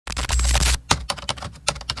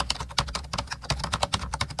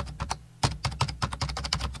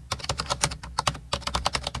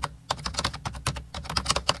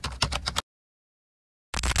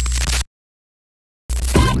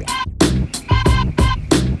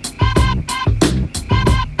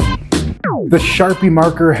The Sharpie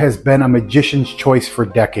marker has been a magician's choice for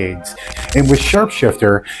decades, and with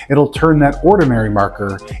SharpShifter, it'll turn that ordinary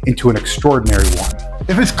marker into an extraordinary one.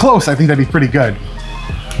 If it's close, I think that'd be pretty good.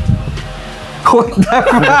 What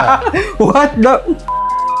the? What the?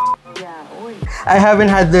 I haven't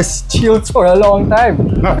had this shield for a long time.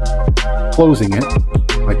 Closing it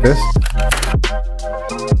like this,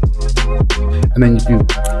 and then if you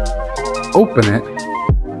open it,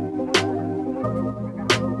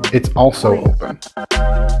 it's also open.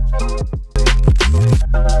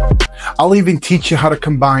 I'll even teach you how to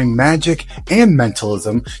combine magic and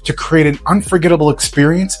mentalism to create an unforgettable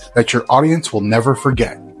experience that your audience will never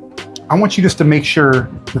forget. I want you just to make sure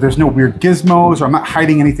that there's no weird gizmos or I'm not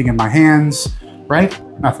hiding anything in my hands, right?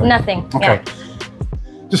 Nothing. Nothing. Okay.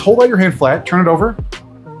 Yeah. Just hold out your hand flat, turn it over,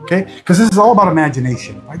 okay? Because this is all about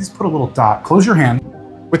imagination. I just put a little dot, close your hand.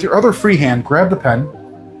 With your other free hand, grab the pen.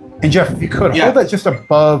 And Jeff, if you could, hold that just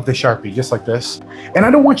above the Sharpie, just like this. And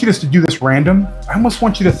I don't want you just to do this random. I almost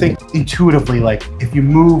want you to think intuitively, like if you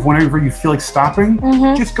move whenever you feel like stopping,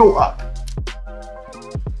 just go up.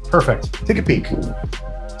 Perfect. Take a peek.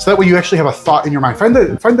 So that way you actually have a thought in your mind. Find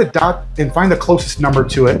the dot and find the closest number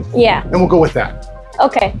to it. Yeah. And we'll go with that.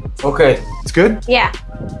 Okay. Okay. It's good? Yeah.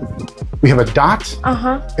 We have a dot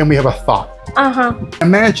and we have a thought.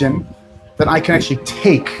 Imagine that I can actually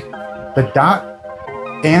take the dot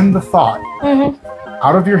and the thought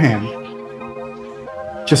out of your hand,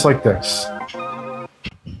 just like this.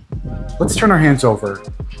 Let's turn our hands over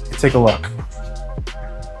and take a look.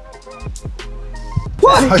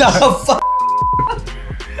 What the fuck?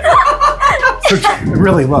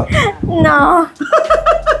 Really, look. No.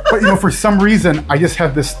 But you know, for some reason, I just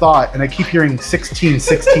have this thought and I keep hearing 16,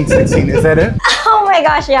 16, 16. Is that it? Oh my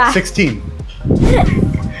gosh, yeah. 16.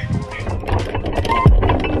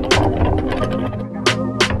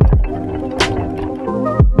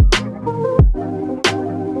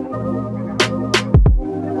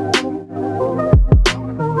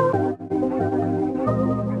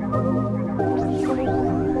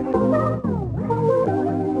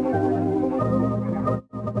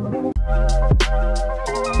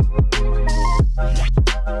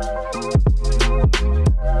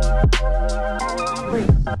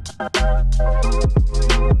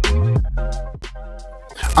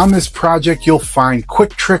 On this project, you'll find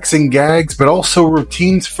quick tricks and gags, but also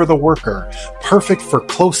routines for the worker, perfect for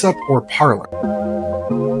close-up or parlor.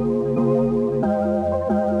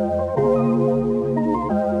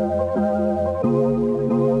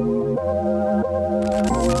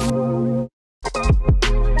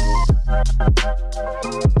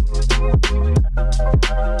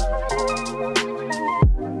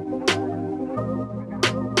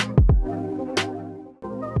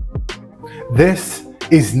 This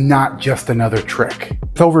is not just another trick.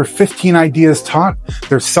 With over 15 ideas taught,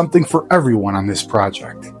 there's something for everyone on this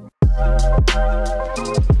project.